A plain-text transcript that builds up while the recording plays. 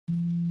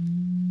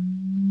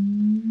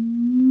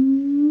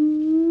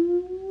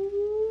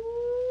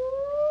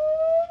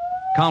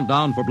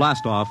countdown for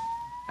blastoff.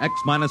 X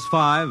minus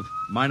 5,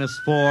 minus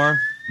 4,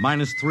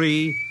 minus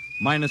 3,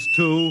 minus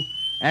 2,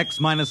 X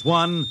minus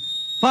 1,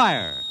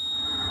 fire!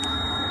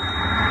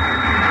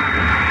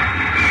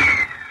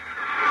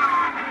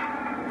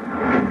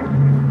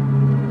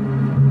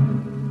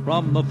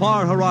 From the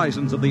far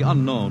horizons of the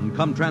unknown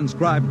come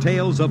transcribed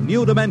tales of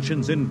new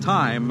dimensions in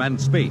time and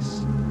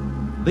space.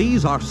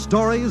 These are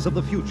stories of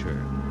the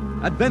future,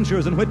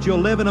 adventures in which you'll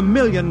live in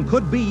 1,000,000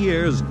 could-be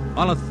years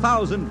on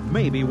 1,000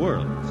 maybe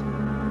worlds.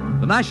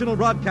 The National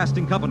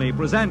Broadcasting Company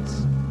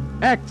presents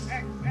X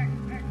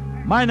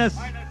minus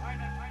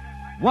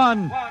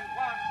 1.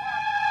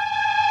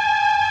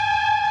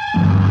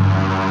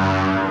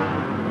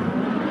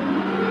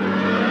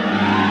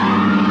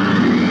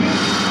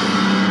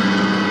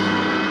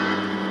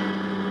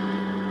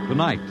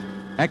 Tonight,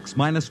 X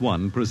minus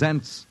 1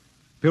 presents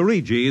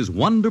Pirigi's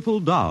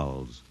Wonderful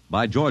Dolls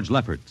by George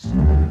Lefferts.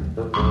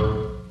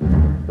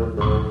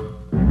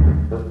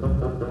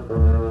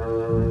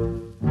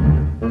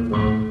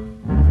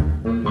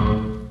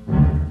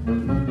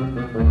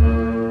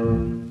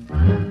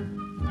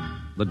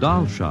 The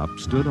doll shop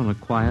stood on a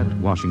quiet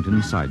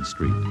Washington side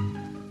street,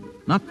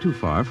 not too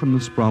far from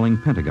the sprawling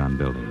Pentagon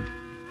building.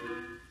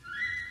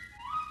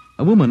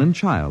 A woman and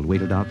child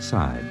waited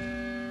outside,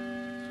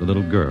 the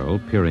little girl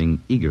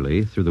peering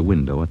eagerly through the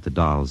window at the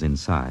dolls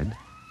inside,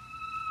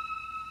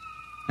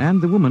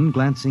 and the woman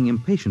glancing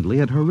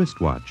impatiently at her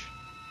wristwatch,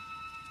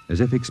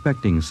 as if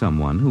expecting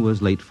someone who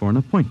was late for an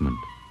appointment.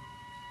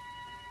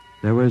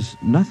 There was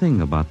nothing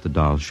about the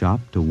doll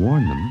shop to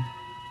warn them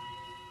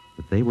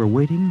that they were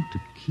waiting to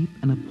keep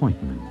an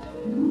appointment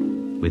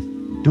with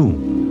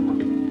doom.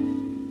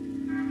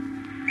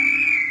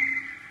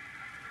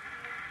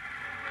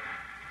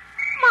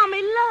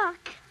 Mommy,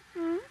 look!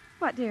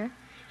 What, dear?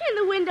 In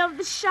the window of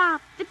the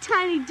shop, the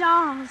tiny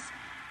dolls.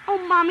 Oh,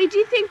 Mommy, do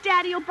you think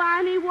Daddy will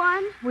buy me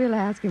one? We'll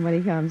ask him when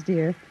he comes,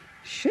 dear.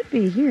 Should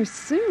be here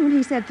soon.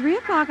 He said 3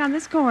 o'clock on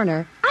this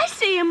corner. I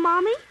see him,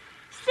 Mommy.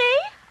 See?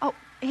 Oh,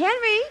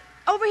 Henry,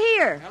 over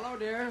here. Hello,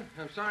 dear.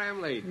 I'm sorry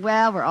I'm late.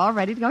 Well, we're all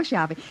ready to go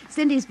shopping.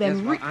 Cindy's been...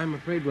 Yes, well, I'm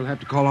afraid we'll have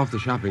to call off the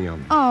shopping,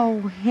 Elmer.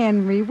 Oh,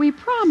 Henry, we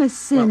promised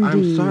Cindy. Well,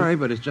 I'm sorry,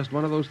 but it's just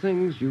one of those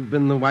things. You've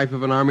been the wife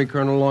of an Army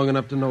colonel long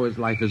enough to know his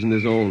life isn't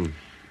his own.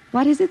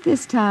 What is it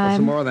this time?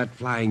 Some more of that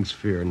flying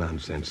sphere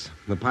nonsense.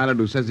 The pilot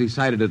who says he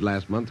sighted it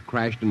last month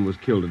crashed and was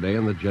killed today,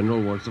 and the general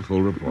wants the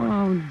full report.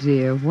 Oh,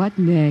 dear. What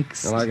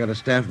next? Well, I got a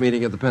staff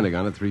meeting at the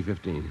Pentagon at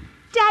 3:15.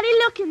 Daddy,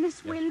 look in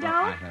this window.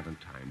 Well, I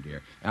haven't time,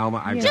 dear.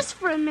 Alma, I... Just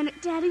for a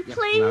minute, Daddy, Yeah,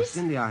 please. Now,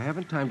 Cindy, I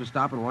haven't time to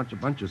stop and watch a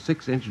bunch of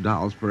 6-inch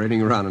dolls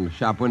parading around in the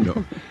shop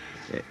window.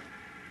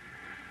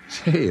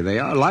 Say, they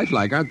are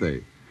lifelike, aren't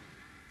they?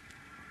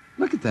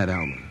 Look at that,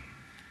 Alma.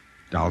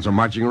 Dolls are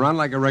marching around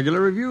like a regular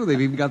review.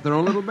 They've even got their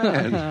own little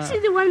band. See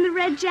the one in the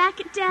red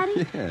jacket,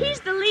 Daddy? Yeah. He's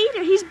the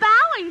leader. He's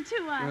bowing to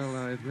us.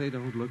 Well, they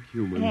don't look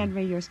human.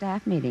 Henry, your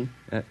staff meeting.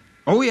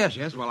 Oh, yes.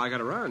 Well, I got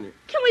to run.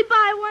 Can we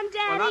buy one,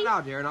 Daddy? Well, not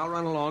now, dear, and I'll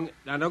run along.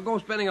 Now, don't go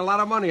spending a lot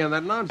of money on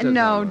that nonsense.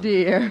 No, Alma.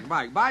 dear.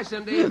 Bye. Bye,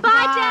 Cindy.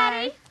 Bye,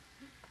 Daddy.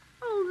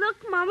 Oh, look,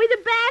 Mommy, the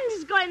band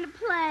is going to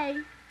play.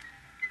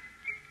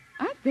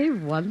 Aren't they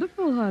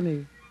wonderful,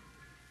 honey?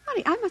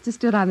 Honey, I must have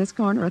stood on this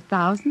corner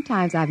 1,000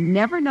 times. I've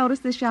never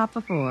noticed this shop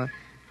before.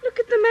 Look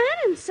at the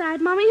man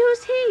inside, Mommy.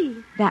 Who's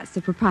he? That's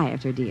the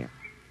proprietor, dear.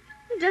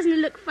 Doesn't he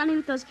look funny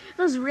with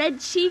those red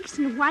cheeks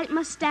and white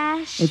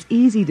mustache? It's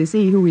easy to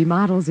see who he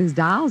models his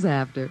dolls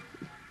after.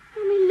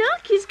 Mommy,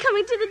 look, he's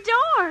coming to the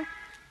door.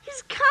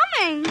 He's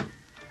coming.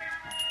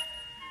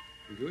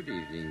 Good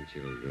evening,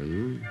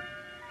 children.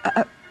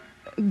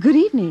 Good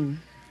evening.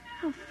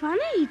 How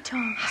funny he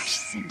talks. Hush,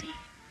 Cindy.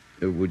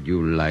 Would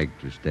you like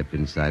to step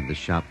inside the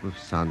shop of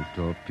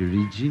Santo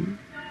Pirigi?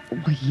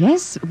 Well,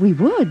 yes, we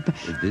would. But...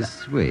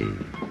 This way.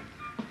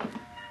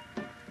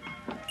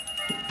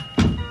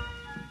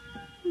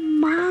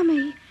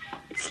 Mommy,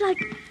 it's like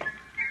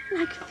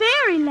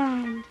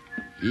fairyland.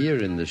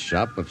 Here in the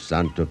shop of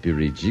Santo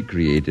Pirigi,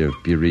 creator of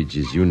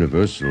Pirigi's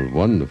Universal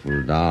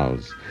Wonderful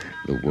Dolls,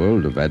 the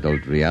world of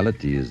adult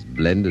reality is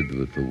blended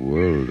with the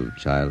world of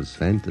child's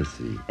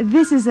fantasy.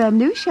 This is a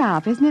new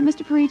shop, isn't it,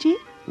 Mr. Parigi?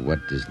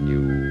 What is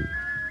new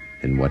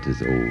and what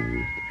is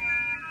old?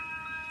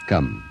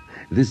 Come,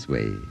 this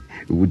way.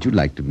 Would you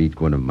like to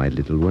meet one of my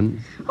little ones?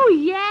 Oh,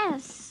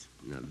 yes.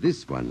 Now,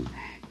 this one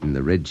in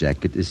the red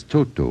jacket is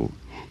Toto.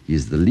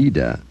 He's the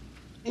leader.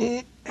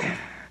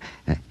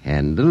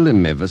 Handle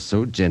him ever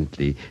so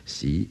gently.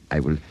 See,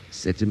 I will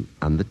set him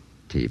on the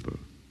table.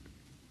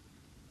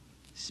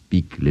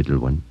 Speak, little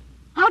one.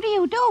 How do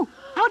you do?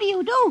 How do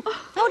you do?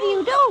 How do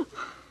you do?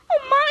 Oh,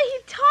 Mommy,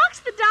 he talks.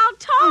 The doll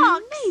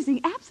talks.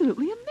 Amazing,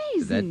 absolutely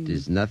amazing. That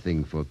is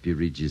nothing for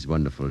Pirigi's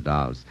wonderful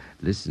dolls.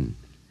 Listen.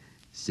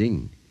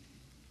 Sing.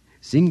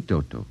 Sing,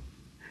 Toto.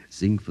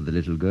 Sing for the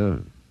little girl.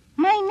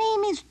 My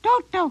name is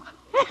Toto.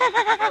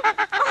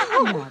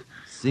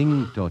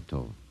 Sing,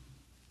 Toto.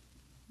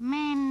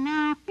 Men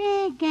are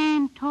big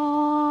and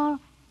tall.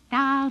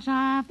 Dolls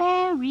are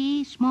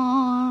very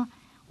small.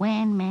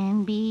 When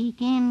men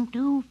begin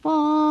to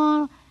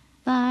fall,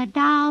 the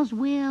dolls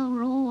will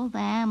roll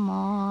them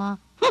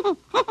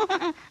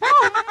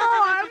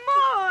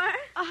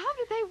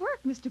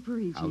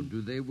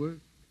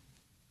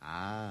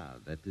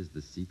That is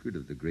the secret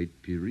of the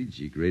great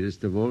Pirigi,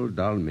 greatest of all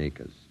doll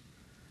makers.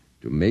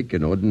 To make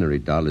an ordinary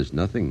doll is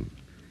nothing.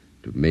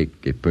 To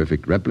make a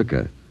perfect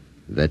replica,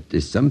 that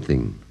is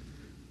something.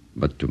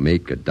 But to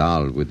make a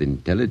doll with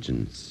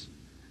intelligence,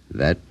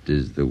 that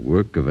is the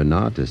work of an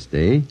artist,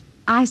 eh?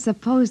 I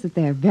suppose that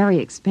they're very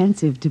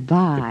expensive to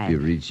buy.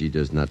 Pirigi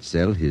does not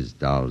sell his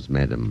dolls,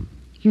 madam.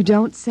 You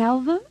don't sell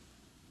them?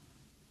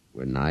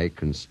 When I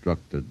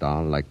construct a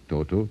doll like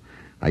Toto,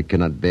 I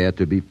cannot bear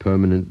to be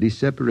permanently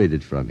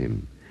separated from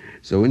him.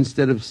 So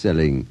instead of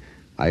selling,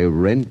 I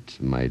rent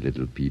my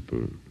little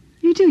people.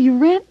 You do? You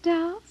rent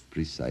dolls?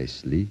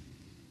 Precisely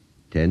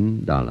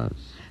 $10.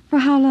 For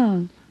how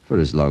long? For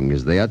as long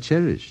as they are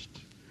cherished.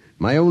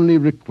 My only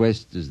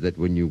request is that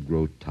when you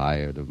grow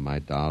tired of my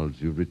dolls,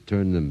 you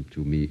return them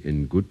to me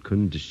in good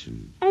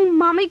condition. Oh,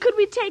 Mommy, could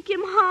we take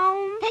him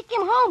home? Take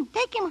him home.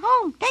 Take him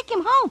home. Take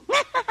him home.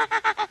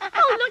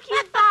 Oh, look,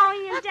 he's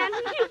bowing and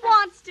dancing. He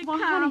wants to Well,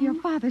 come. honey, your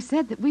father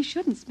said that we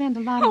shouldn't spend a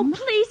lot Oh, of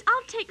money. please,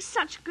 I'll take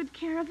such good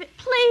care of it.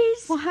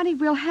 Please. Well, honey,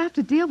 we'll have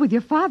to deal with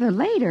your father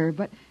later,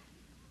 but...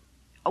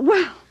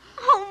 Well,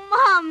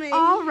 Oh, Mommy.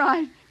 all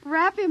right.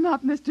 Wrap him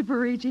up, Mr.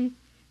 Parigi.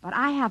 But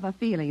I have a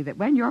feeling that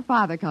when your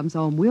father comes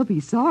home, we'll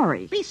be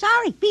sorry. Be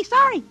sorry. Be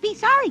sorry. Be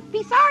sorry.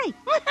 Be sorry.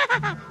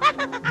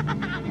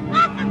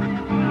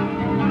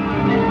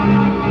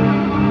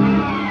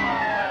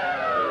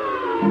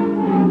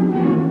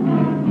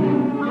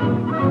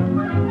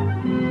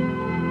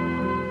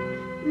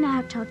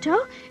 Now,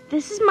 Toto,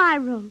 this is my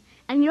room,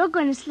 and you're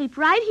going to sleep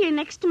right here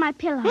next to my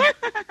pillow.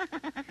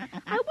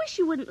 I wish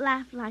you wouldn't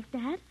laugh like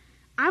that.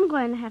 I'm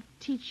going to have to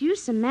teach you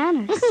some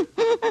manners.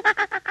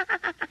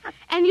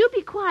 And you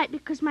be quiet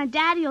because my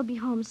daddy will be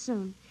home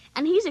soon.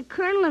 And he's a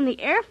colonel in the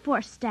Air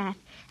Force staff.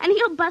 And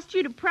he'll bust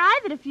you to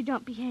private if you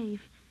don't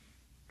behave.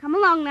 Come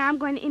along now. I'm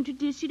going to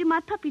introduce you to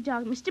my puppy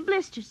dog, Mr.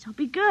 Blister, so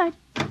be good.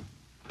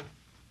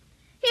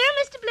 Here,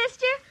 Mr.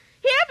 Blister.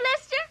 Here,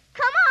 Blister.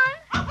 Come on.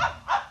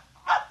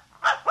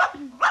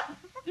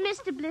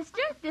 Mr.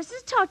 Blister, this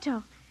is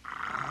Toto.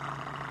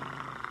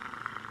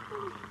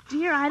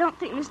 Dear, I don't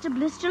think Mr.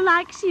 Blister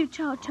likes you,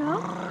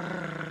 Toto.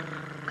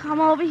 Come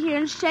over here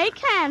and shake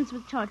hands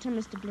with Toto,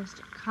 Mr.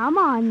 Blister. Come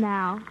on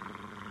now.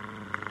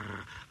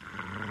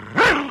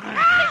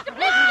 Mr.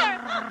 Blister!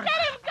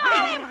 Let him go!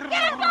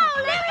 Let him go!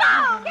 Let go!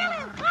 Kill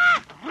him.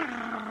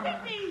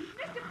 Cindy!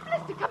 Mr.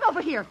 Blister, come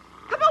over here.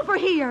 Come over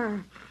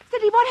here.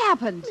 Cindy, what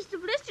happened?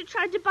 Mr. Blister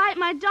tried to bite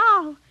my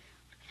doll. Look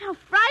at how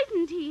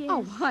frightened he is.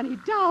 Oh, honey,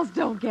 dolls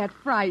don't get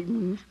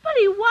frightened. But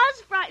he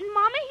was frightened,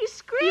 Mommy. He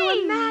screamed.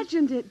 You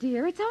imagined it,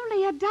 dear. It's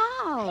only a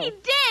doll. He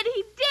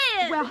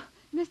did. Well,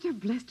 Mr.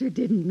 Blister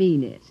didn't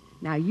mean it.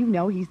 Now, you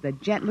know he's the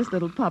gentlest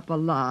little pup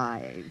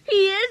alive. He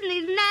is, and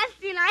he's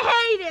nasty, and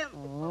I hate him.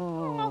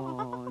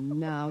 Oh,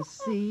 now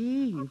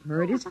see, you've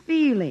hurt his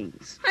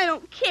feelings. I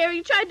don't care.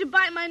 He tried to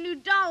bite my new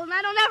doll, and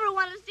I don't ever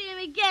want to see him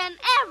again,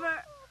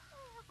 ever.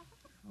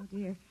 Oh,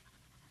 dear.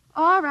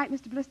 All right,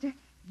 Mr. Blister,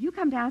 you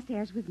come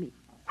downstairs with me.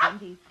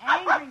 Cindy's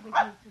angry with you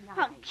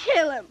I'll tonight.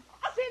 kill him.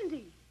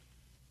 Cindy,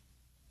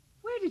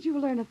 where did you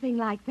learn a thing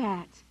like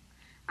that?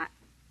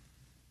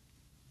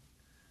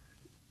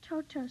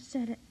 Toto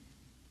said it.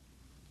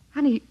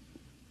 Honey,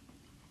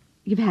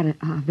 you've had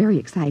a very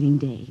exciting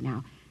day.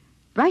 Now,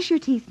 brush your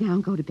teeth now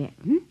and go to bed,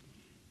 hmm?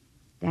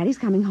 Daddy's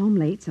coming home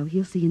late, so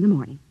he'll see you in the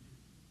morning.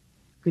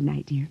 Good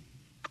night, dear.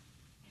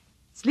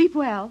 Sleep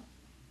well.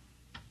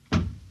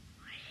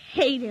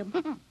 Hate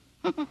him.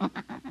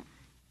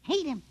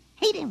 Hate him.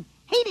 Hate him.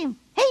 Hate him.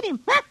 Hate him.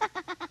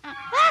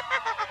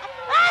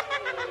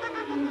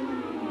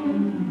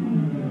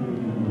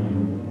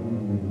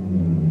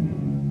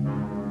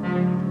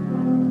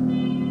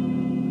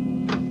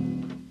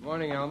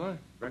 Morning, Alma.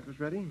 Breakfast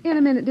ready? In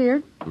a minute,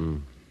 dear.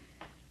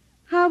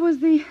 How was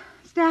the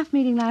staff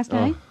meeting last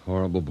night?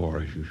 Horrible bore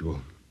as usual.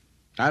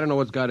 I don't know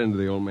what's got into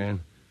the old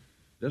man.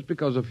 Just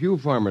because a few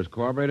farmers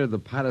corroborated the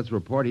pilot's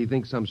report, he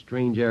thinks some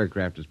strange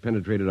aircraft has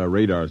penetrated our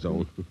radar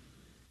zone.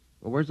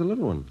 Well, where's the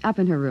little one? Up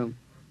in her room.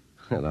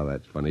 Now,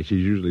 that's funny.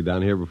 She's usually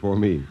down here before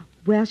me.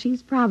 Well,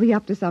 she's probably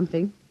up to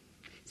something.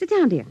 Sit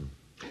down, dear.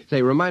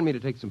 Say, remind me to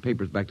take some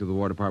papers back to the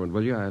War Department,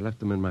 will you? I left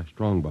them in my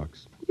strong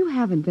box. You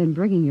haven't been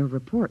bringing your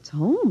reports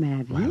home,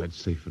 have you? Well,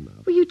 it's safe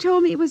enough. Well, you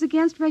told me it was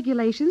against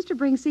regulations to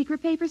bring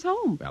secret papers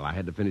home. Well, I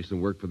had to finish some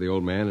work for the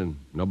old man, and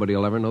nobody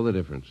will ever know the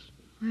difference.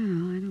 Well,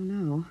 I don't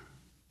know.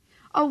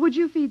 Oh, would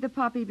you feed the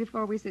puppy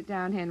before we sit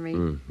down, Henry?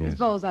 Yes. His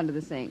bowl's under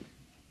the sink.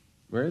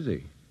 Where is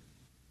he?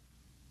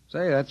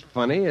 Say, that's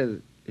funny.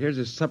 Here's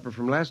his supper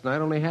from last night,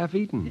 only half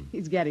eaten.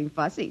 He's getting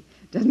fussy.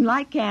 Doesn't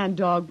like canned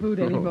dog food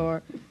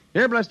anymore.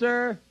 Here,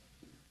 Blister.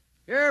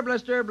 Here,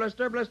 Blister,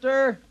 Blister,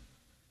 Blister.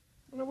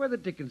 I wonder where the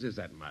dickens is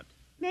that mutt?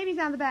 Maybe he's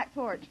on the back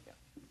porch.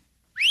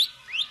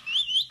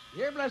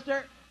 Here,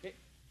 Blister. Hey.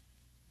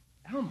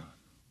 Elma.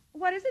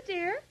 What is it,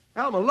 dear?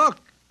 Elma, look.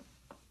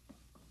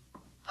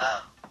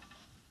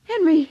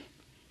 Henry,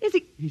 is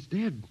he... He's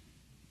dead.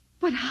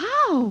 But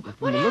how? From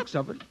What the happened? looks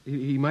of it,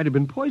 he might have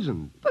been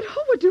poisoned. But who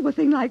would do a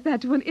thing like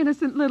that to an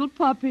innocent little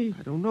puppy?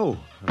 I don't know.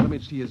 Now, let me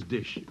see his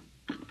dish.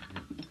 Look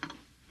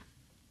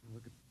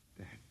at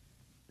the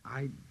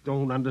I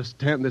don't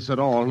understand this at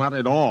all. Not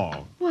at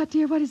all. What,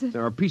 dear? What is it?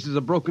 There are pieces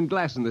of broken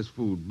glass in this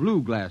food.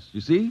 Blue glass, you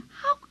see?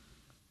 How?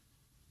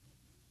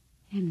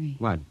 Henry.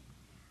 What?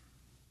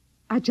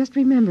 I just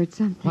remembered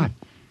something. What?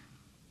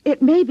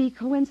 It may be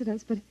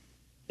coincidence, but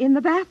in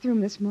the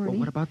bathroom this Well, morning...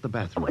 what about the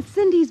bathroom?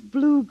 Cindy's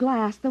blue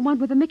glass, the one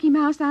with the Mickey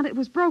Mouse on it,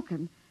 was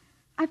broken.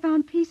 I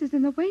found pieces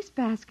in the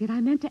wastebasket. I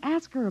meant to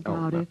ask her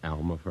about it.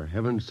 Alma, for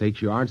heaven's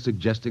sake, you aren't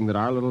suggesting that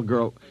our little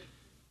girl...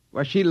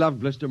 Well, she loved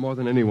Blister more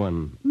than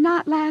anyone.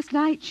 Not last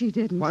night, she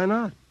didn't. Why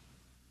not?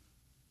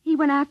 He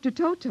went after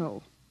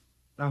Toto.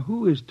 Now,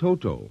 who is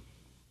Toto?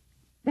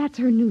 That's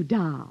her new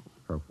doll.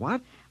 Her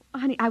what?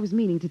 Honey, I was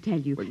meaning to tell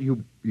you. Well,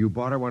 you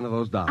bought her one of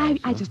those dolls. I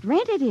huh? just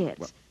rented it.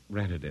 Well,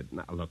 rented it.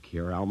 Now, look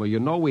here, Alma.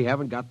 You know we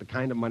haven't got the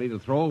kind of money to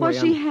throw Well, away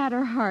she on... had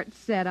her heart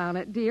set on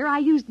it, dear. I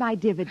used my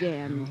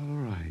dividend.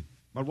 All right.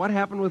 But what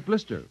happened with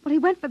Blister? Well, he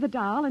went for the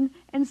doll,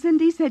 and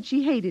Cindy said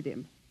she hated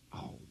him.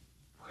 Oh,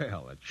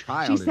 well, a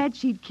child... She said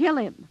she'd kill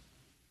him.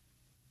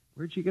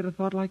 Where'd she get a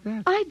thought like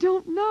that? I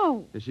don't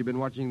know. Has she been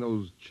watching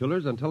those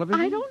chillers on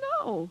television? I don't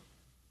know.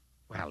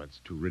 Well, it's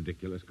too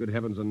ridiculous. Good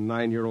heavens, a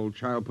 9-year-old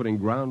child putting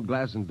ground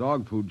glass in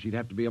dog food. She'd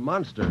have to be a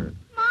monster.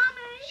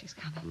 Mommy! She's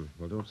coming.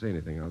 Well, don't say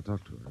anything. I'll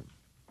talk to her.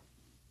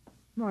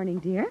 Morning,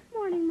 dear.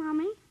 Morning,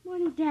 Mommy.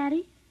 Morning,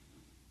 Daddy.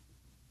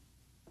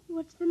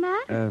 What's the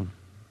matter?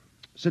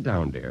 Sit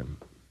down, dear.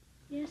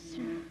 Yes,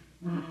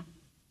 sir.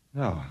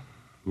 Now,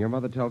 your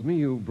mother tells me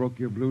you broke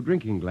your blue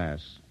drinking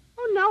glass.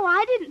 Oh, no,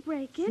 I didn't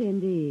break it.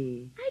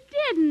 Cindy. I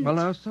didn't. Well,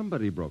 now,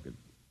 somebody broke it.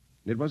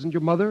 It wasn't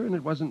your mother, and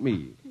it wasn't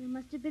me. And it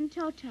must have been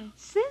Toto.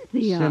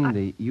 Cynthia.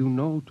 Cindy, you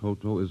know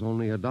Toto is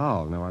only a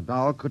doll. Now, a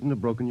doll couldn't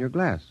have broken your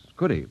glass,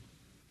 could he?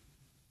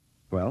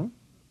 Well?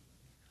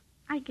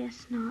 I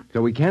guess not.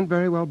 So we can't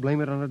very well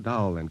blame it on a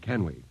doll, then,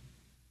 can we?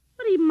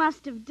 But he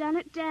must have done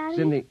it, Daddy.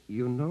 Cindy,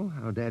 you know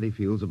how Daddy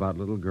feels about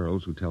little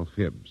girls who tell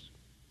fibs.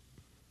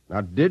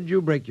 Now, did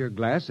you break your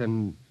glass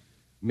and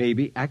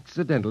maybe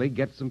accidentally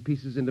get some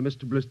pieces into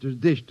Mr. Blister's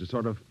dish to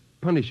sort of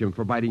punish him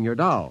for biting your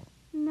doll?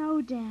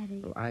 No, Daddy.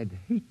 Well, I'd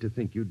hate to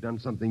think you'd done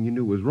something you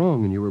knew was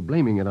wrong and you were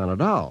blaming it on a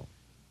doll.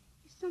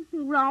 Is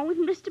something wrong with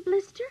Mr.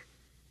 Blister?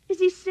 Is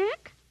he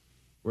sick?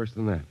 Worse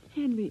than that.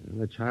 Henry.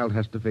 The child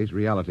has to face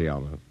reality,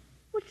 Alma.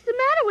 What's the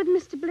matter with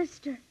Mr.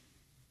 Blister?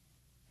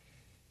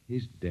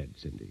 He's dead,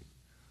 Cindy.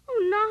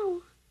 Oh,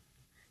 no.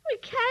 We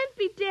can't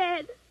be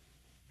dead.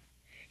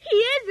 He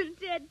isn't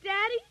dead,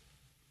 Daddy.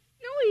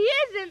 No, he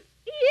isn't.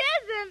 He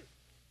isn't.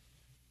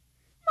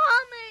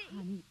 Mommy.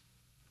 Honey,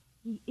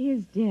 he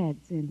is dead,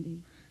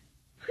 Cindy.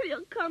 But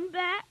he'll come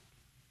back.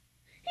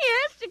 He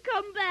has to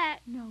come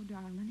back. No,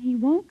 darling, he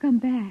won't come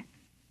back.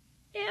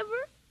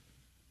 Ever?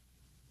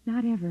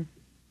 Not ever.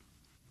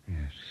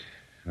 Yes.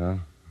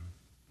 Well,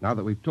 now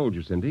that we've told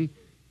you, Cindy, do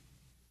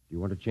you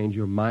want to change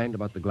your mind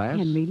about the glass?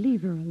 Henry,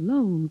 leave her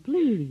alone,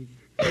 please.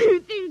 You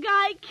think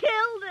I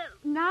killed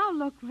him? Now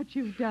look what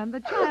you've done. The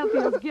child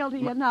feels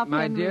guilty enough,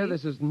 My Henry. dear,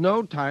 this is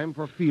no time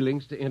for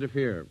feelings to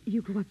interfere.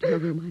 You go up to her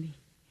room, honey.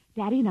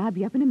 Daddy and I'll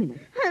be up in a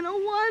minute. I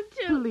don't want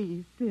to.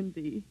 Please,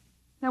 Cindy.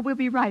 Now, we'll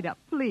be right up,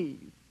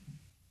 please.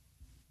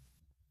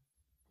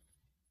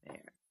 There.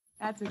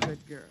 That's a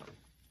good girl.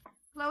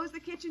 Close the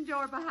kitchen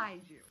door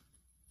behind you.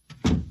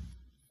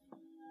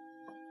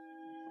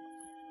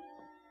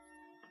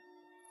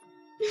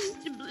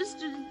 Mr.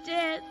 Blister's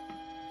dead.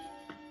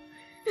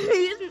 He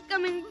isn't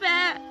coming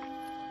back.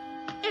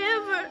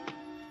 Ever.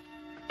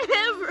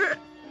 Ever.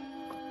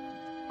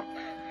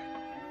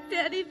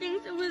 Daddy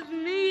thinks it was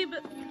me,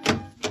 but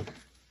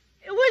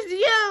it was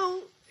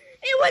you.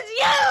 It was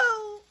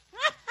you.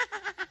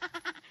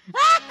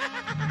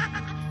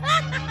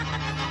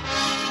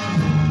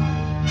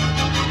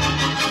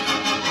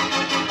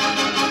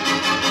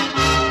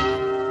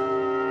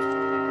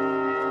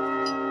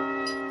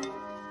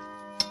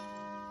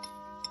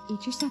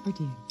 Eat your supper,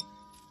 dear.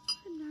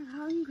 I'm not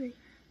hungry.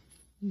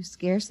 You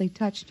scarcely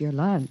touched your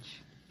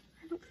lunch.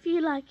 I don't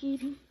feel like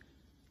eating.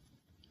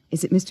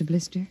 Is it Mr.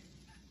 Blister?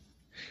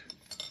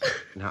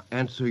 Now,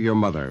 answer your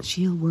mother.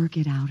 She'll work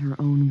it out her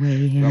own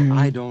way, Henry. Well,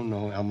 I don't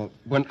know, Elma.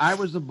 When I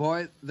was a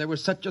boy, there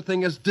was such a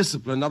thing as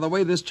discipline. Now, the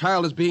way this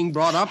child is being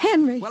brought up...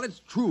 Henry! Well, it's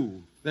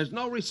true. There's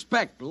no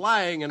respect,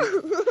 lying, and...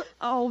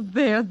 Oh,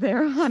 there,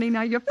 honey.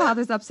 Now, your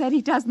father's upset.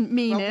 He doesn't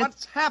mean Well, it.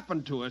 what's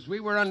happened to us? We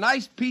were a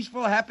nice,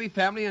 peaceful, happy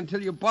family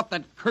until you bought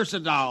that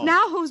cursed doll.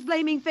 Now who's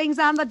blaming things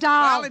on the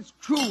doll? Well, it's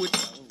true.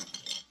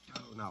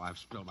 Oh, now I've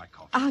spilled my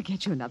coffee. I'll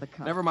get you another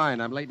cup. Never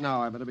mind. I'm late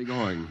now. I better be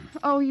going.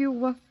 Oh,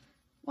 you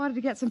wanted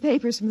to get some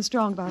papers from the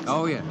strongbox.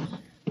 Oh, yes.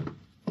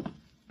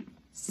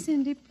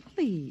 Cindy,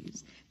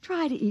 please,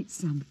 try to eat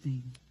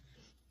something.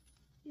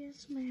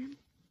 Yes, ma'am.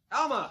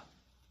 Alma!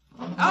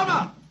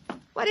 Alma!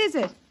 What is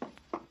it?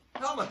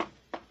 Alma!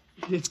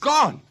 It's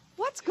gone.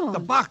 What's gone? The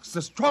box,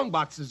 the strong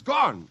box, is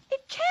gone.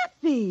 It can't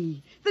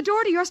be. The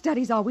door to your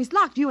study's always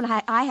locked. You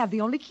and I have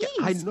the only keys.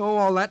 I know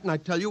all that, and I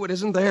tell you it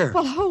isn't there.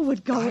 Well, who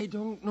would go? I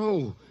don't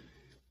know.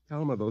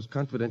 Alma, those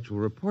confidential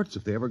reports,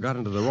 if they ever got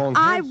into the wrong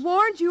I hands...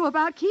 warned you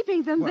about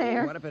keeping them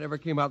there. What if it ever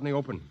came out in the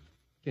open?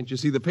 Can't you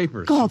see the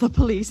papers? Call the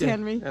police,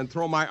 Henry. And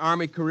throw my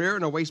Army career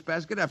in a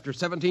wastebasket after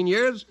 17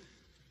 years?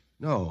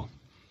 No.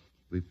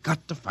 We've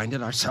got to find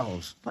it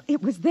ourselves. Well,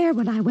 it was there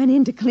when I went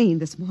in to clean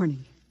this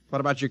morning. What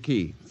about your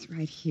key? It's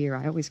right here.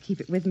 I always keep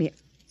it with me.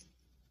 It's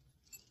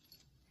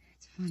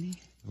funny.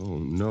 Oh,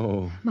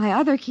 no. My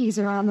other keys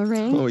are on the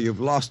ring. Oh, you've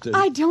lost it.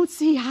 I don't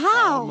see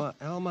how.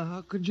 Alma,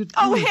 how could you do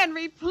Oh, it?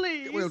 Henry,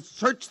 please. We'll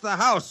search the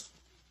house.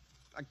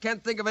 I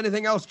can't think of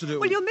anything else to do.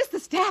 Well, you'll miss the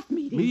staff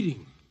meeting.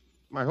 Meeting?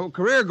 My whole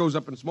career goes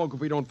up in smoke if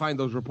we don't find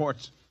those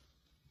reports.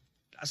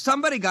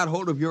 Somebody got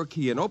hold of your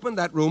key and opened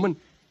that room and...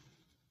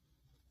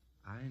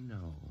 I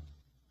know.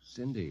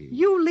 Cindy.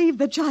 You leave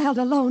the child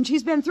alone.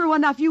 She's been through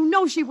enough. You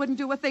know she wouldn't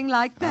do a thing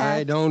like that.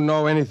 I don't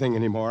know anything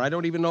anymore. I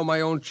don't even know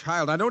my own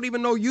child. I don't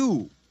even know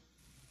you.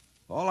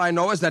 All I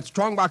know is that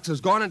strongbox is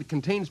gone and it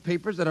contains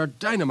papers that are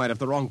dynamite if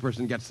the wrong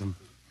person gets them.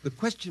 The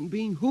question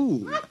being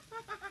who?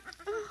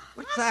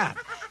 What's that?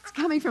 It's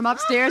coming from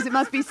upstairs. It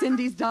must be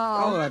Cindy's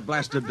doll. Oh, that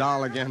blasted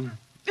doll again.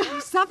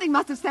 Something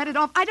must have set it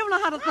off. I don't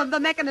know how the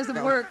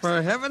mechanism works.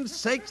 For heaven's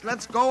sakes,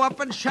 let's go up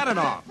and shut it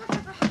off.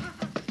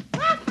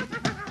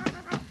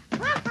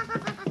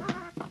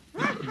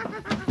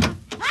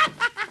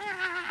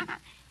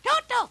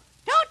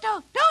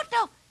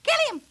 Toto,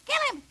 kill him.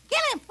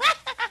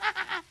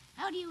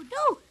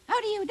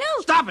 How do you do?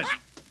 Stop it!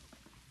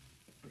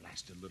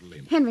 Blasted little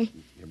imp. Henry.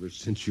 Ever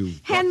since you...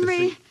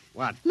 Henry.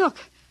 What? Look,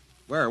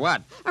 Where?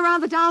 What?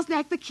 around the doll's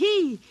neck, the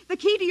key. The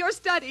key to your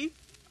study.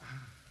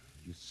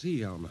 You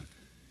see, Alma,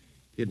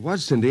 it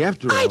was Cindy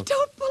after all. I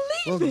don't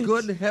believe it. Well,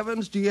 good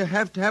heavens, do you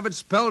have to have it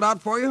spelled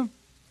out for you?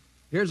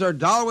 Here's her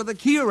doll with a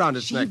key around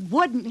its She neck.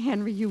 wouldn't,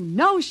 Henry. You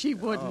know she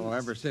wouldn't. Oh,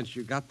 ever since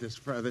you got this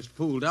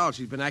fool doll,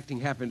 she's been acting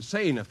half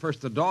insane. At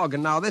first the dog,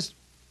 and now this.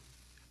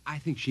 I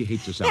think she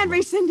hates herself.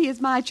 Henry, Cindy is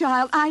my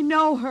child. I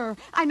know her.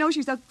 I know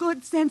she's a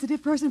good,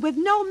 sensitive person with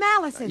no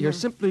malice in You're her.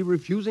 simply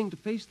refusing to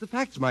face the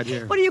facts, my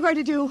dear. What are you going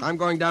to do? I'm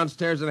going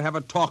downstairs and have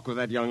a talk with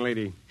that young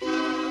lady.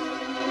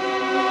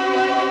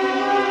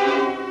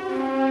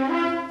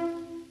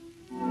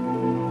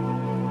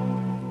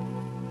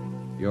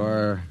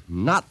 You're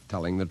not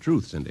telling the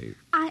truth, Cindy.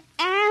 I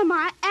am.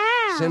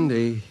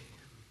 Cindy,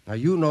 now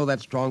you know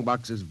that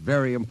strongbox is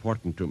very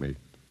important to me.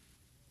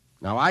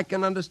 Now, I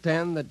can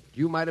understand that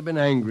you might have been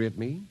angry at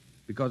me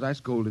because I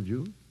scolded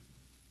you,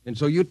 and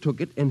so you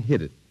took it and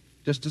hid it,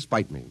 just to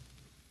spite me.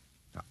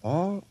 Now,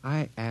 all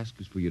I ask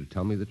is for you to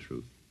tell me the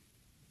truth.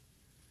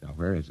 Now,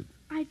 where is it?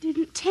 I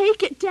didn't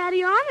take it,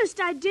 Daddy. Honest,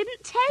 I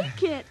didn't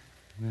take it.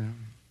 Well,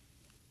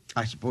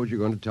 I suppose you're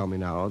going to tell me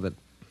now that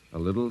a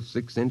little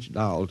 6-inch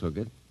doll took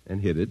it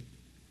and hid it.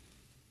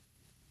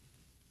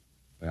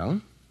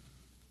 Well,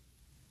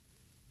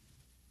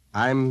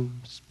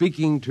 I'm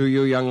speaking to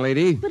you, young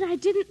lady. But I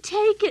didn't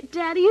take it,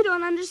 Daddy. You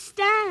don't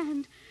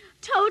understand.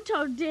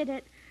 Toto did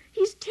it.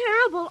 He's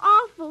terrible,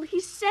 awful. He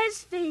says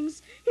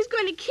things. He's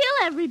going to kill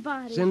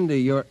everybody.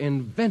 Cindy, you're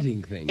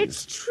inventing things.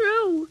 It's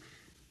true.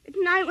 At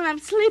night when I'm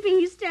sleeping,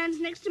 he stands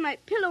next to my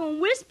pillow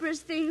and whispers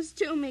things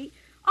to me.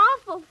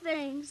 Awful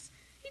things.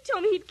 He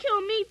told me he'd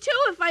kill me,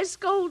 too, if I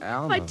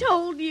Alma. if I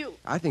told you.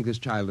 I think this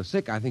child is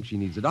sick. I think she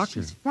needs a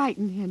doctor. She's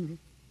frightened, Henry.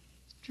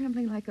 She's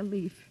trembling like a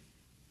leaf.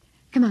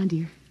 Come on,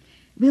 dear.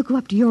 We'll go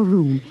up to your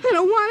room. I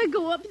don't want to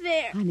go up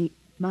there. Honey,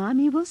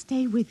 Mommy will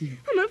stay with you.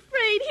 I'm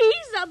afraid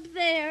he's up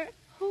there.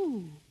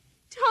 Who?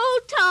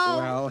 Toto.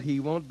 Well, he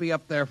won't be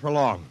up there for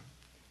long.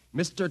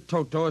 Mr.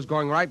 Toto is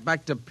going right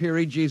back to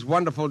Pirigi's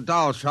wonderful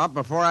doll shop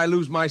before I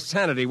lose my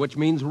sanity, which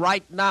means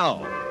right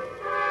now.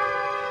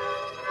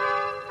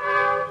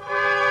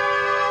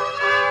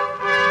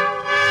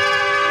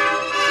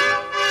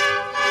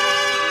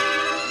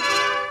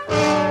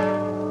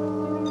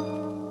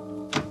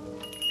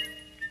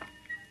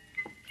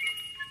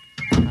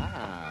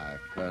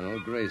 Colonel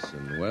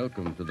Grayson,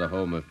 welcome to the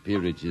home of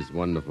Pirigi's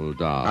wonderful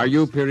doll. Are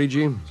you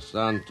Pirigi?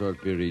 Santor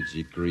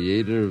Pirigi,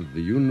 creator of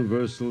the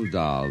universal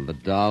doll, the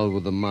doll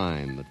with a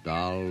mind, the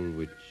doll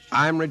which...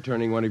 I'm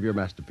returning one of your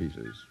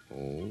masterpieces.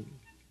 Oh,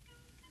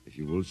 if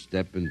you will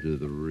step into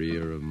the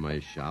rear of my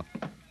shop.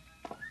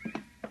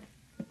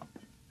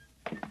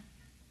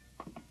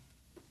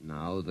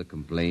 Now the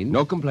complaint.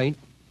 No complaint.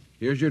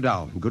 Here's your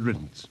doll. Good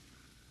riddance.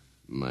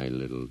 My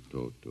little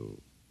Toto.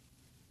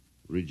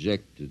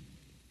 Rejected.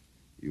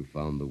 You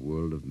found the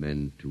world of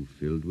men too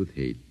filled with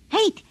hate.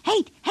 Hate.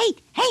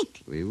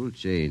 We will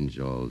change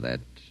all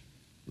that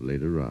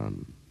later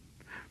on.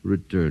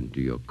 Return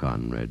to your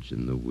comrades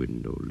in the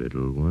window,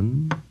 little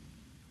one.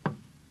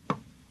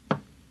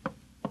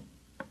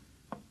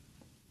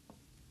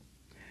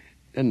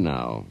 And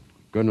now,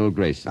 Colonel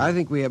Grayson. I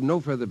think we have no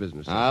further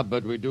business. Ah,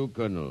 but we do,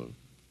 Colonel.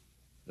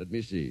 Let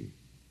me see.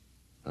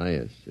 Ah,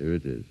 yes, here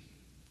it is.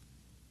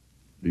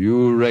 Do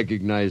you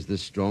recognize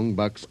this strong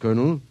box,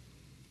 Colonel?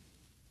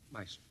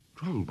 My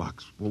strong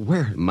box. Well,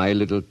 where? My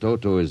little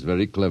Toto is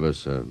very clever,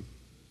 sir.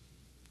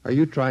 Are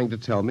you trying to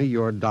tell me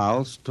your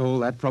doll stole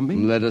that from me?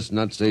 Let us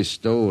not say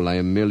stole. I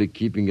am merely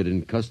keeping it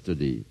in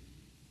custody.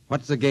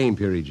 What's the game,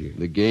 Pirigi?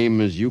 The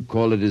game, as you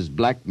call it, is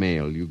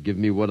blackmail. You give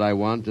me what I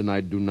want, and I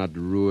do not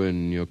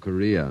ruin your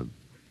career.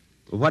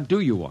 What do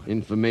you want?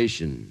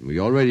 Information. We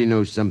already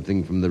know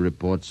something from the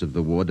reports of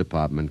the War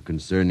Department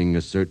concerning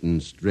a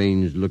certain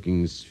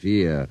strange-looking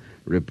sphere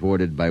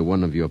reported by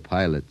one of your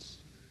pilots.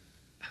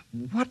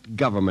 What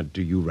government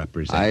do you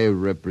represent? I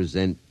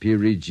represent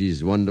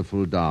Pirigi's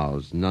wonderful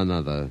dolls, none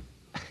other.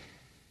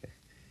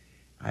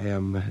 I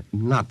am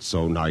not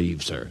so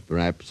naive, sir.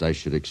 Perhaps I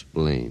should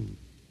explain.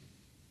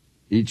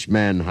 Each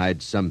man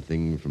hides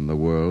something from the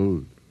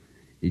world.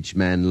 Each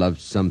man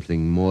loves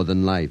something more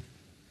than life.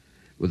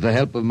 With the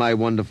help of my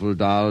wonderful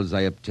dolls,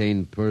 I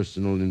obtain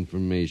personal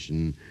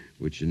information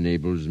which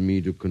enables me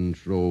to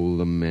control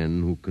the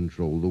men who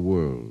control the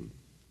world.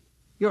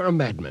 You're a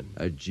madman.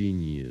 A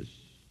genius.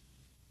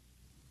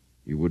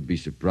 You would be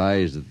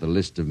surprised at the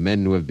list of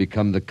men who have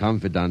become the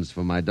confidants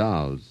for my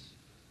dolls.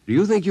 Do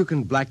you think you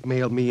can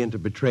blackmail me into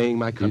betraying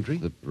my country?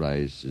 If the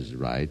price is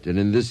right. And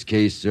in this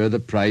case, sir, the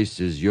price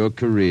is your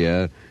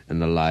career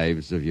and the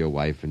lives of your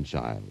wife and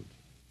child.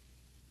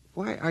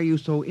 Why are you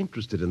so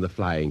interested in the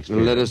flying sphere?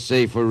 Let us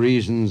say for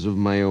reasons of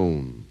my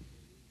own.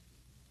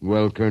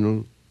 Well,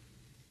 Colonel?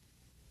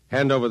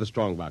 Hand over the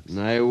strongbox.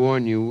 I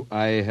warn you,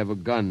 I have a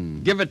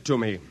gun. Give it to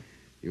me.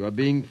 You are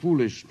being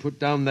foolish. Put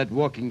down that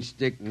walking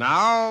stick.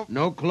 Now.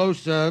 No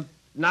closer.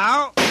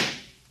 Now.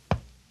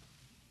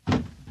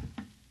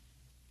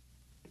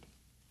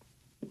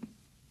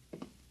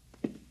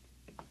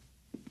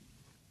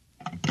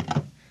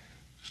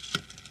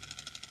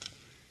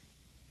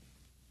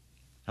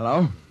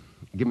 Hello?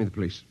 Give me the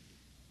police.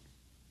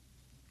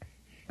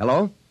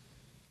 Hello?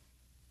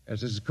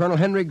 Yes, this is Colonel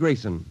Henry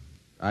Grayson.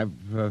 I've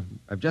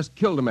just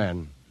killed a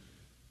man.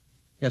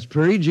 Yes,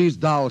 Pirigi's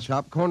doll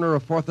shop, corner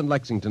of 4th and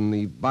Lexington.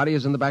 The body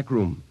is in the back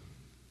room.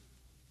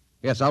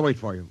 Yes, I'll wait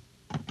for you.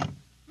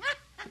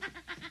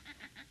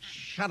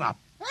 Shut up.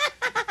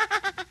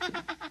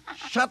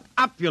 Shut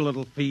up, you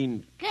little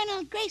fiend.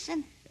 Colonel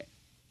Grayson.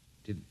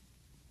 Did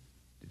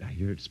I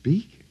hear it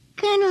speak?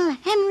 Colonel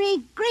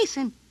Henry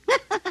Grayson.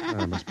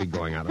 I must be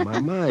going out of my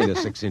mind, a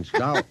 6-inch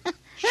doll.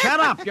 Shut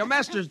up! Your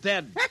master's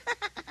dead.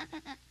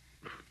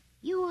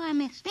 You are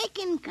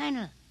mistaken,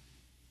 Colonel.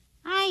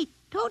 I,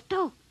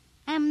 Toto,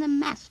 am the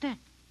master.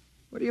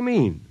 What do you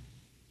mean?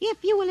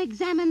 If you will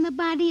examine the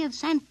body of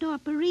Santor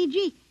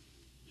Parigi,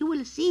 you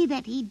will see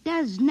that he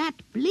does not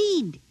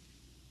bleed.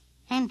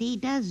 And he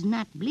does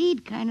not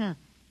bleed, Colonel,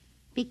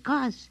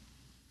 because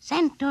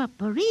Santor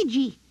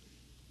Parigi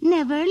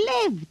never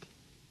lived.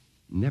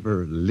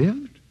 Never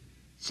lived?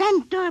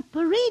 Santor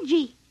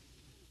Parigi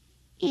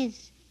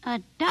is a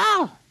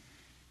doll.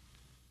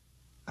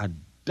 A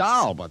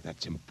doll? But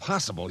that's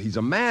impossible. He's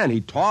a man.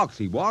 He talks.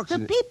 He walks. The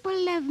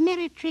people of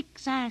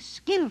Meritrix are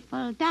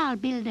skillful doll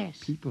builders.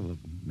 People of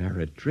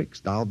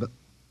Meritrix, doll, but...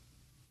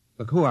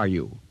 Look, who are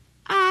you?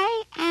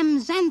 I am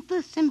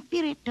Xanthus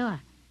Imperator,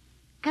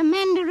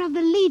 commander of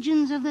the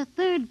legions of the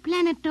 3rd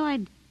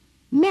planetoid,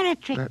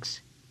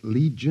 Meritrix.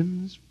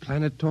 Legions?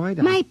 Planetoid?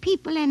 My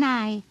people and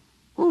I,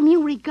 whom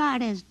you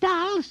regard as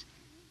dolls,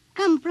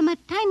 come from a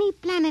tiny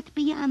planet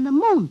beyond the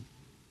moon,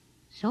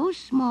 so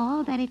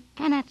small that it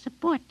cannot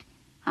support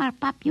our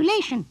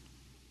population.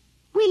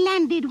 We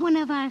landed one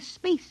of our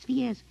space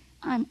spheres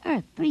on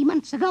Earth 3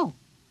 months ago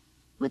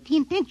with the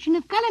intention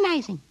of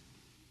colonizing.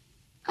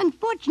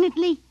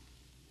 Unfortunately,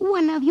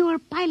 one of your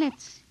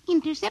pilots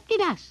intercepted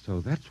us.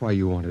 So that's why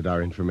you wanted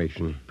our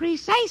information.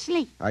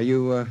 Precisely. Are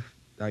you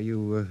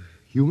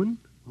human?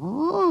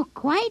 Oh,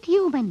 quite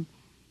human.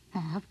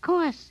 Of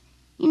course,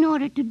 in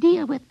order to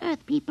deal with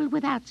Earth people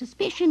without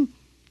suspicion,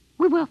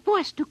 we were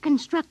forced to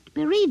construct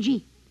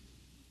Pirigi,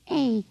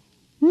 a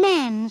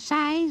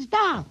man-sized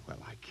doll. Well,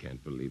 I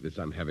can't believe this.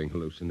 I'm having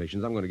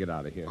hallucinations. I'm going to get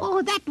out of here.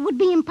 Oh, that would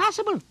be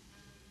impossible.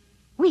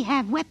 We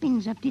have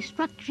weapons of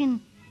destruction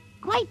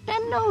quite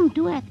unknown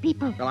to Earth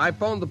people. Well, I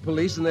phoned the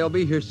police, and they'll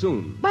be here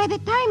soon. By the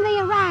time they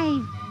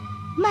arrive,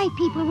 my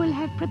people will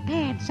have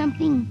prepared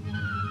something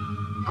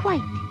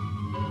quite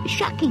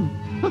shocking.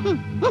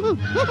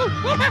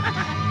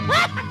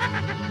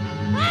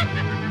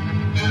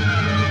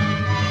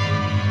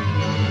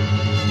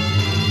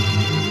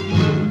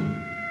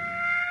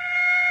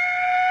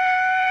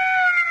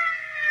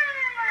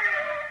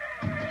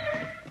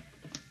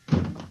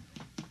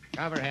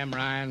 Cover him,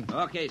 Ryan.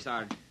 Okay,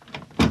 Sarge.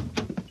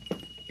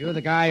 You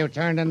the guy who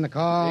turned in the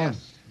call?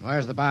 Yes.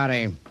 Where's the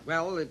body?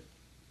 Well, it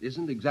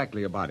isn't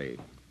exactly a body.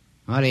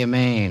 What do you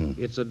mean?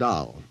 It's a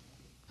doll.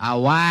 A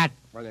what?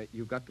 Well, now,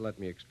 you've got to let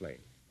me explain.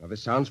 Now,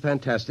 this sounds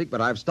fantastic,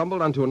 but I've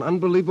stumbled onto an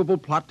unbelievable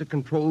plot to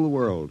control the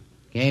world.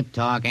 Keep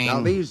talking.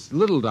 Now, these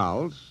little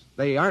dolls,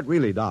 they aren't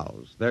really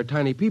dolls. They're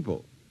tiny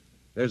people.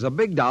 There's a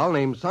big doll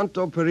named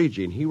Santo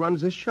Parigi, and he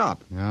runs this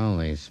shop.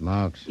 Holy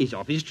smokes. He's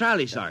off his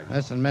trolley, Sarge.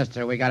 Listen,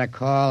 mister, we got a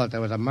call that there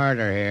was a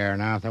murder here.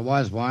 Now, if there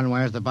was one,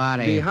 where's the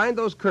body? Behind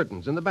those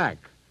curtains in the back.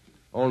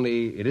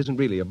 Only it isn't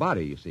really a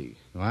body, you see.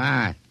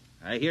 What?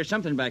 I hear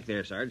something back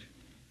there, Sarge.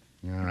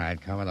 All right,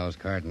 cover those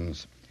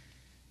curtains.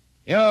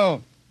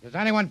 You, is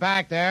anyone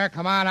back there?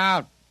 Come on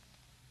out.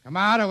 Come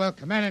out or we'll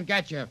come in and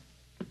get you.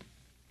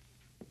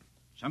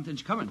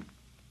 Something's coming.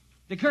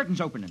 The curtain's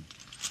opening.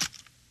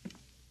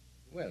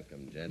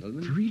 Welcome,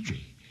 gentlemen.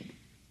 Parigi.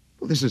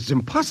 Well, this is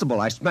impossible.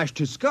 I smashed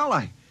his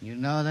skull. You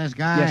know this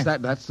guy? Yes,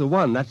 that's the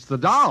one. That's the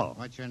doll.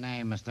 What's your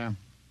name, mister?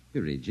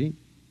 Pirigi.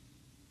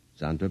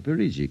 Santo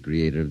Pirigi,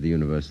 creator of the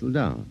Universal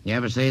Doll. You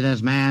ever see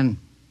this man?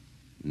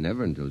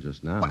 Never until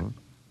just now. What?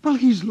 Well,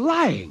 he's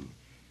lying.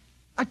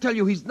 I tell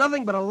you, he's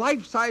nothing but a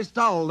life-size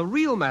doll. The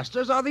real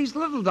masters are these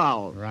little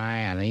dolls.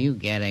 Ryan, are you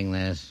getting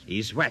this?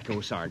 He's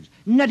wacko, Sarge.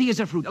 Nutty as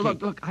a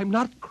fruitcake. Look, I'm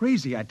not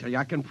crazy, I tell you.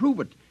 I can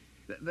prove it.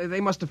 They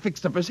must have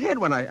fixed up his head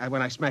when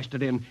I smashed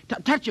it in.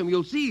 Touch him,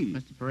 you'll see.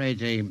 Mr.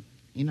 Parigi,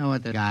 you know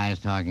what the guy is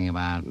talking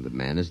about. The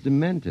man is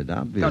demented,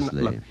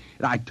 obviously. Look,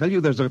 I tell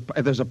you, there's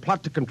a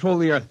plot to control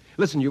the Earth.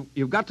 Listen,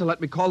 you've got to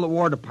let me call the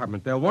War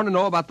Department. They'll want to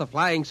know about the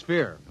flying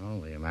sphere.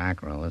 Holy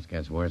mackerel, this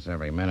gets worse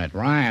every minute.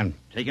 Ryan,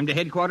 Take him to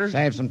headquarters?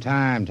 save some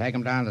time. Take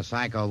him down to the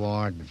psycho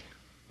ward.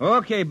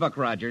 Okay, Buck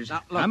Rogers.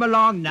 Look, Come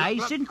along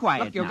nice and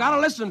quiet Look, you've now. got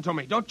to listen to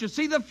me. Don't you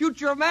see the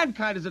future of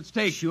mankind is at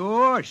stake?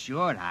 Sure.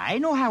 I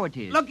know how it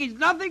is. Look, he's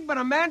nothing but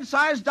a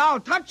man-sized doll.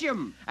 Touch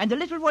him. And the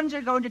little ones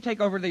are going to take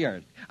over the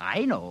Earth.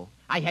 I know.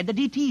 I had the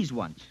DTs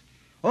once.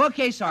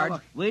 Okay, Sarge.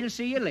 look. We'll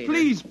see you later.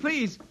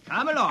 Please.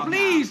 Come along.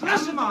 Please, now.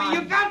 listen to Come me. on.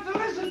 You've got to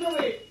listen to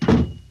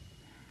me.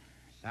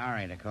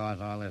 Sorry to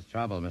cause all this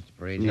trouble, Mr.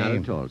 Parigi. Not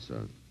at all,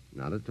 sir.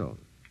 Not at all.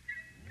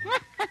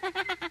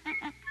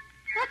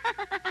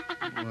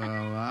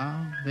 Well,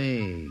 I'll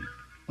be.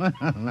 Well,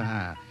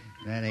 that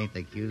ain't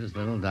the cutest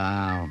little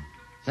doll.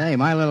 Say,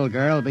 my little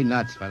girl will be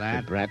nuts for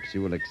that. Perhaps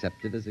you will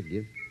accept it as a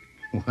gift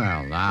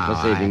Well, now.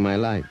 for saving my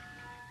life.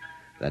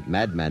 That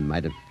madman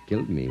might have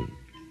killed me.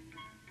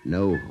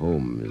 No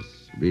home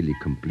is really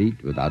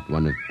complete without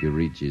one of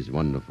Pirigi's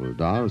wonderful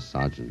dolls,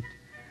 Sergeant.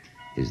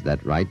 Is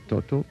that right,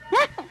 Toto?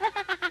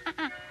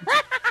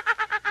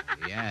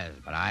 Yes,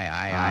 but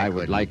I would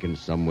couldn't- like in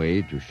some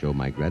way to show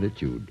my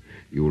gratitude.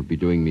 You will be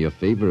doing me a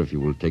favor if you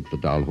will take the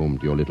doll home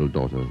to your little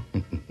daughter.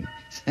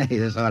 Say,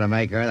 this ought to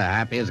make her the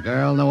happiest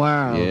girl in the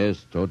world.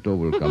 Yes, Toto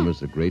will come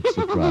as a great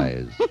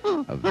surprise.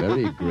 A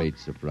very great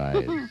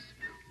surprise.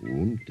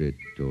 Won't it,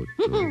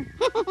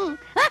 Toto?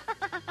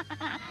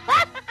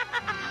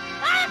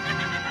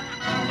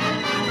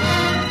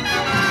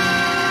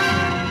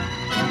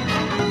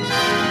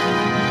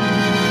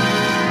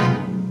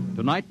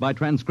 Tonight, by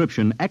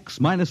transcription,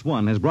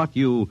 X-1 has brought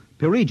you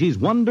Pirigi's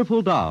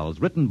Wonderful Dolls,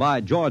 written by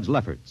George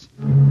Lefferts.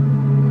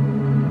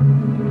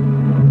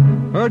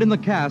 Heard in the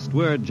cast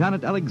were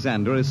Janet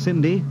Alexander as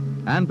Cindy,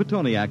 Ann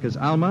Petoniak as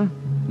Alma,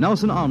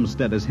 Nelson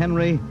Olmsted as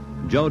Henry,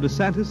 Joe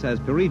DeSantis as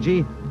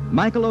Pirigi,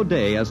 Michael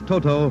O'Day as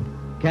Toto,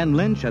 Ken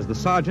Lynch as the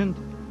Sergeant,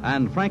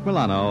 and Frank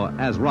Milano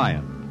as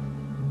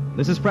Ryan.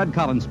 This is Fred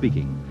Collins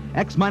speaking.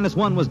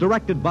 X-1 was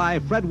directed by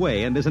Fred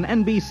Way and is an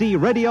NBC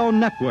Radio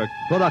Network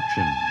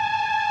production.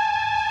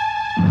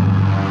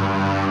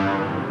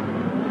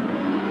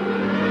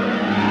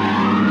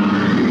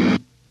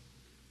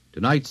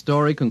 Tonight's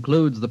story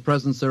concludes the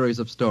present series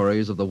of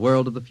stories of the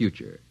world of the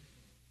future.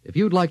 If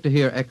you'd like to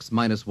hear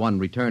X-1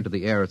 return to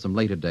the air at some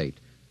later date,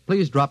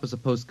 please drop us a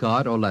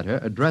postcard or letter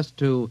addressed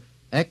to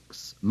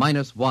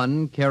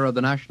X-1, care of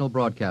the National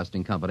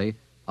Broadcasting Company,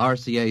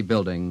 RCA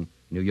Building,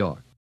 New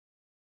York.